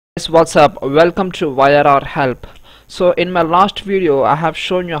What's up? Welcome to YRR Help. So in my last video I have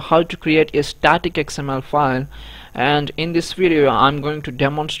shown you how to create a static XML file, and in this video I'm going to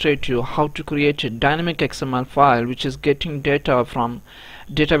demonstrate you how to create a dynamic XML file which is getting data from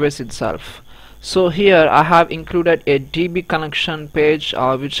database itself. So here I have included a DB connection page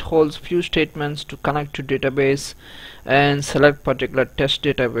which holds few statements to connect to database and select particular test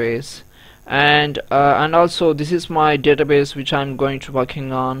database. And also this is my database which I'm going to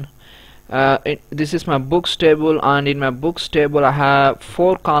working on. This is my books table, and in my books table I have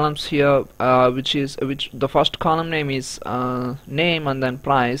 4 columns here, which the first column name is name and then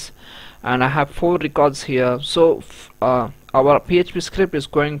price, and I have 4 records here. So our PHP script is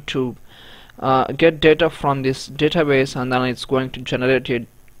going to get data from this database, and then it's going to generate an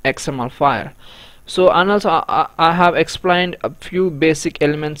XML file. So, and also I have explained a few basic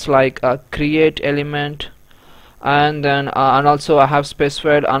elements like create element, and then and also I have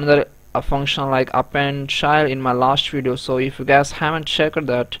specified another function like append child in my last video. So if you guys haven't checked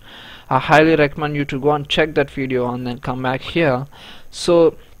that, I highly recommend you to go and check that video and then come back here.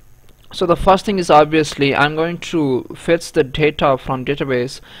 So the first thing is obviously I'm going to fetch the data from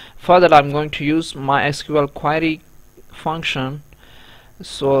database. For that I'm going to use my SQL query function.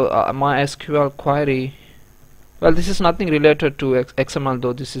 So my SQL query, well, this is nothing related to XML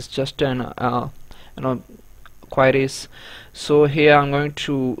though, this is just an queries. So here I'm going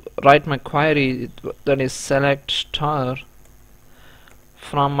to write my query, that is select star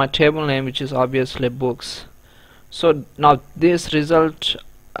from my table name, which is obviously books. So now this result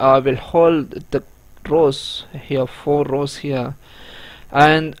will hold the rows here, 4 rows here,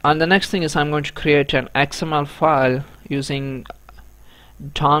 and the next thing is I'm going to create an XML file using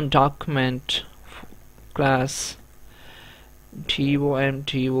document class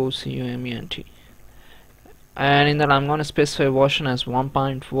document, and in that I'm going to specify version as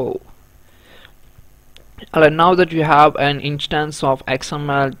 1.4. Alright, now that you have an instance of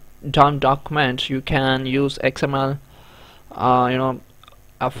XML document, you can use XML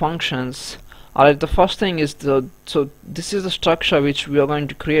functions. Alright, the first thing is so this is the structure which we are going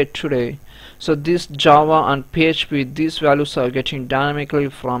to create today. So this Java and PHP, these values are getting dynamically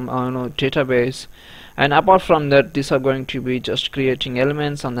from database, and apart from that these are going to be just creating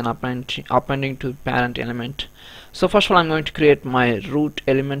elements and then appending to parent element. So first of all I'm going to create my root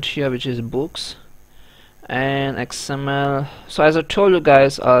element here, which is books and XML. So as I told you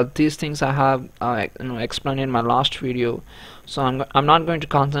guys, these things I have explained in my last video, so I'm not going to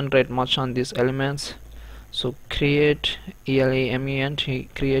concentrate much on these elements. So create element,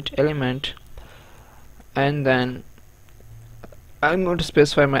 create element, and then I'm going to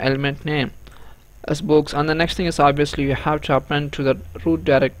specify my element name as books, and the next thing is obviously you have to append to the root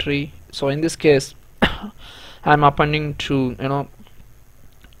directory. So in this case I'm appending to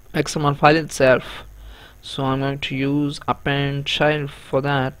XML file itself, so I'm going to use append child for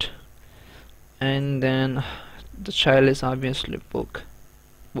that, and then the child is obviously books,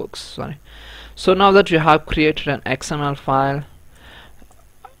 sorry. So now that you have created an XML file,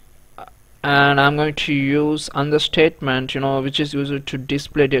 and I'm going to use under statement which is used to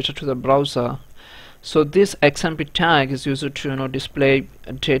display data to the browser. So this XMP tag is used to display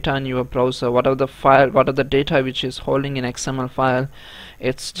data in your browser. Whatever the data which is holding in XML file,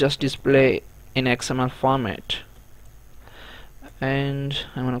 it's just display in XML format. And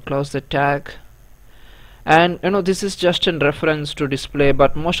I'm going to close the tag. And this is just in reference to display,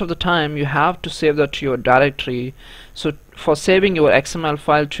 but most of the time you have to save that to your directory. So for saving your XML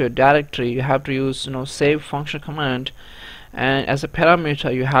file to your directory, you have to use save function command, and as a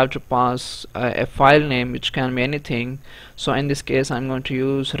parameter you have to pass a file name which can be anything. So in this case I'm going to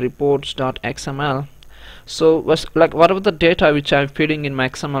use reports.xml. so like whatever the data which I'm feeding in my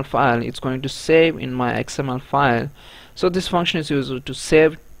XML file, it's going to save in my XML file. So this function is used to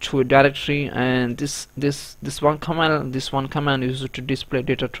save to a directory, and this one command is used to display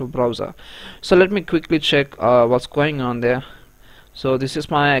data to browser. So let me quickly check what's going on there. So this is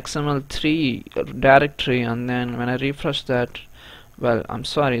my XML3 directory, and then when I refresh that, well, I'm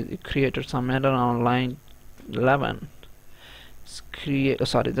sorry, it created some error on line 11.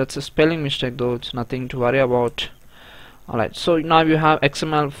 Sorry, that's a spelling mistake though, it's nothing to worry about. Alright, so now you have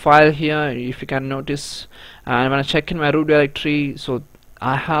XML file here, if you can notice, and when I check in my root directory, so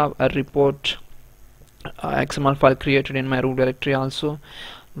I have a report XML file created in my root directory also.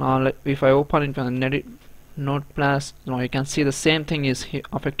 Now if I open it in Notepad, you can see the same thing is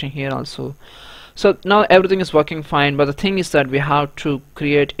affecting here also. So now everything is working fine, but the thing is that we have to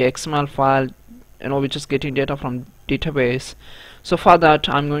create a XML file which is getting data from database. So for that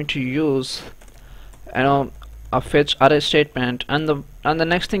I'm going to use a fetch array statement, and the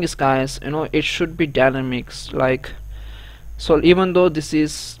next thing is, guys, it should be dynamics. Like, so even though this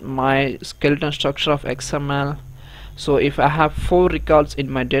is my skeleton structure of XML, so if I have 4 records in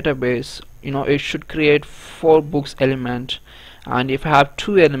my database, it should create 4 books element, and if I have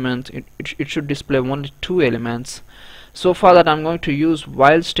 2 elements, it should display only 2 elements. So for that, I'm going to use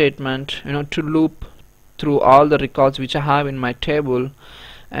while statement, to loop through all the records which I have in my table,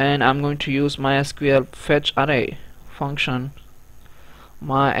 and I'm going to use MySQL fetch array function,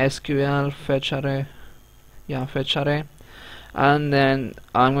 MySQL fetch array, fetch array, and then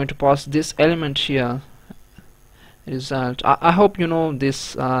I'm going to pass this element here, result. I hope you know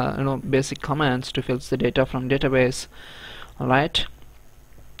this basic commands to fetch the data from database. Alright,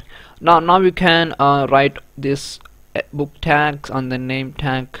 now we can write this book tags and the name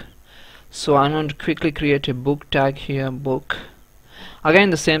tag. So I'm going to quickly create a book tag here, book. Again,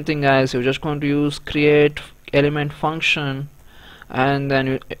 the same thing, guys. You're just going to use create element function, and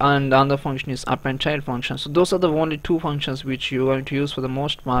then and the other function is append child function. So those are the only 2 functions which you're going to use for the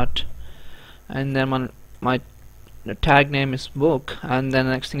most part. And then my tag name is book, and then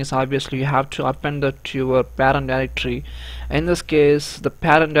the next thing is, obviously you have to append that to your parent directory. In this case, the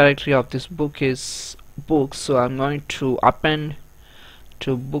parent directory of this book is books, so I'm going to append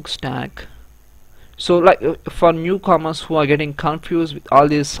to books tag. So like for newcomers who are getting confused with all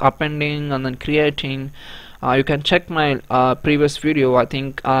this appending and then creating, you can check my previous video. I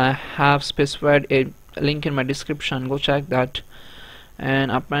think I have specified a link in my description. Go check that.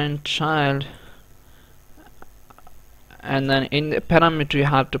 And append child, and then in the parameter you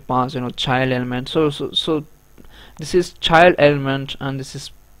have to pass child element. So this is child element and this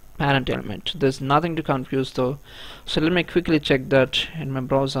is parent element. There's nothing to confuse though. So let me quickly check that in my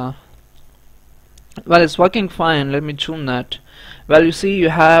browser. Well, it's working fine. Let me zoom that. Well, you see you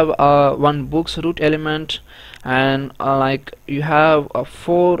have one books root element, and like you have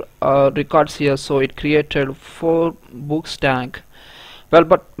 4 records here, so it created 4 books tag. Well,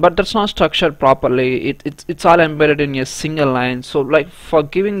 but that's not structured properly. It's all embedded in a single line. So like for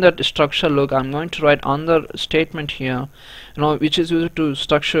giving that structure look, I'm going to write another statement here, which is used to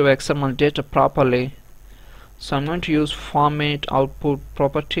structure XML data properly. So I'm going to use format output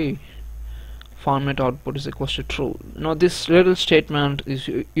property. Format output is equals to true. This little statement is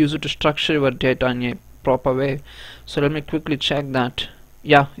used to structure your data in a proper way. So let me quickly check that.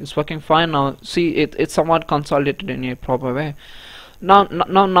 Yeah, it's working fine now. See, it's somewhat consolidated in a proper way. Now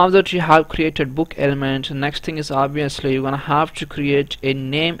that you have created book element, the next thing is, obviously you're gonna have to create a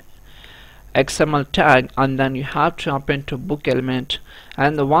name XML tag, and then you have to append to book element.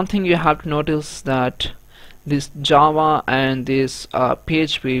 And the one thing you have to notice that this Java and this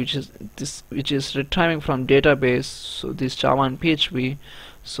PHP, which is retrieving from database, so this Java and PHP,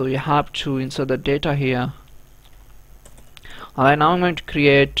 so you have to insert the data here. Alright, now I'm going to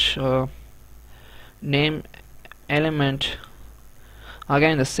create name element.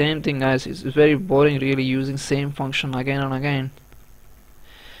 Again, the same thing, guys. It's very boring really using same function again and again.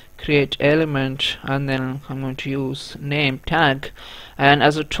 Create element, and then I'm going to use name tag, and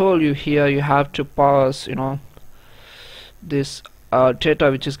as I told you here, you have to pass this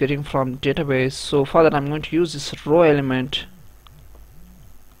data which is getting from database. So for that, I'm going to use this row element.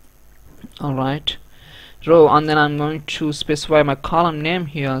 Alright, row, and then I'm going to specify my column name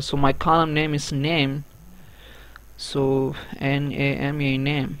here. So my column name is name, so NAME,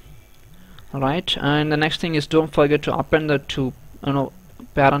 name. Alright, and the next thing is, don't forget to append that to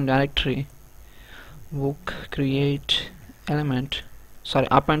parent directory, book create element, sorry,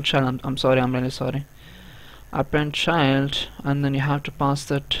 append child. I'm sorry, I'm really sorry. Append child, and then you have to pass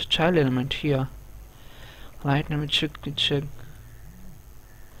that child element here. Right, let me check.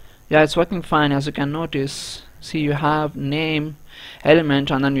 Yeah, it's working fine. As you can notice, see, you have name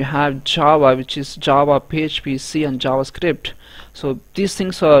element, and then you have Java, which is Java, PHP, C, and JavaScript. So these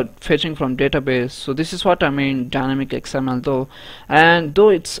things are fetching from database. So this is what I mean dynamic XML though. And though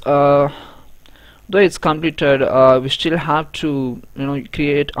it's completed, we still have to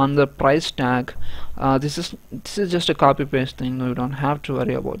create on the price tag. This is just a copy paste thing. No, you don't have to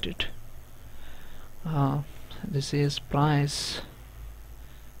worry about it. This is price.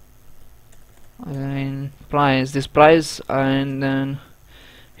 This price, and then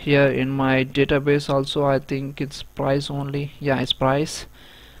here in my database also I think it's price only. Yeah, it's price,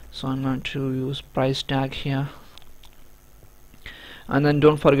 so I'm going to use price tag here, and then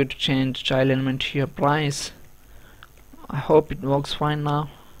don't forget to change child element here, price. I hope it works fine now.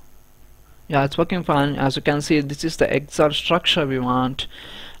 Yeah, it's working fine. As you can see, this is the exact structure we want.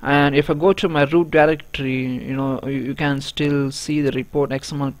 And if I go to my root directory, you can still see the report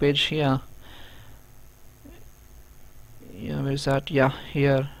XML page here. yeah, where is that? Yeah,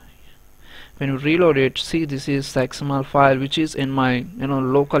 here. When you reload it, see, this is the XML file which is in my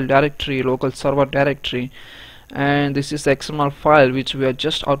local directory, local server directory, and this is the XML file which we are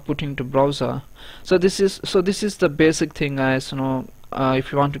just outputting to browser. So this is the basic thing, guys.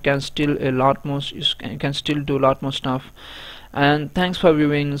 If you want to can still a lot more, you can still do a lot more stuff. And thanks for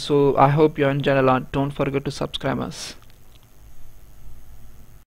viewing. So I hope you enjoyed a lot. Don't forget to subscribe us.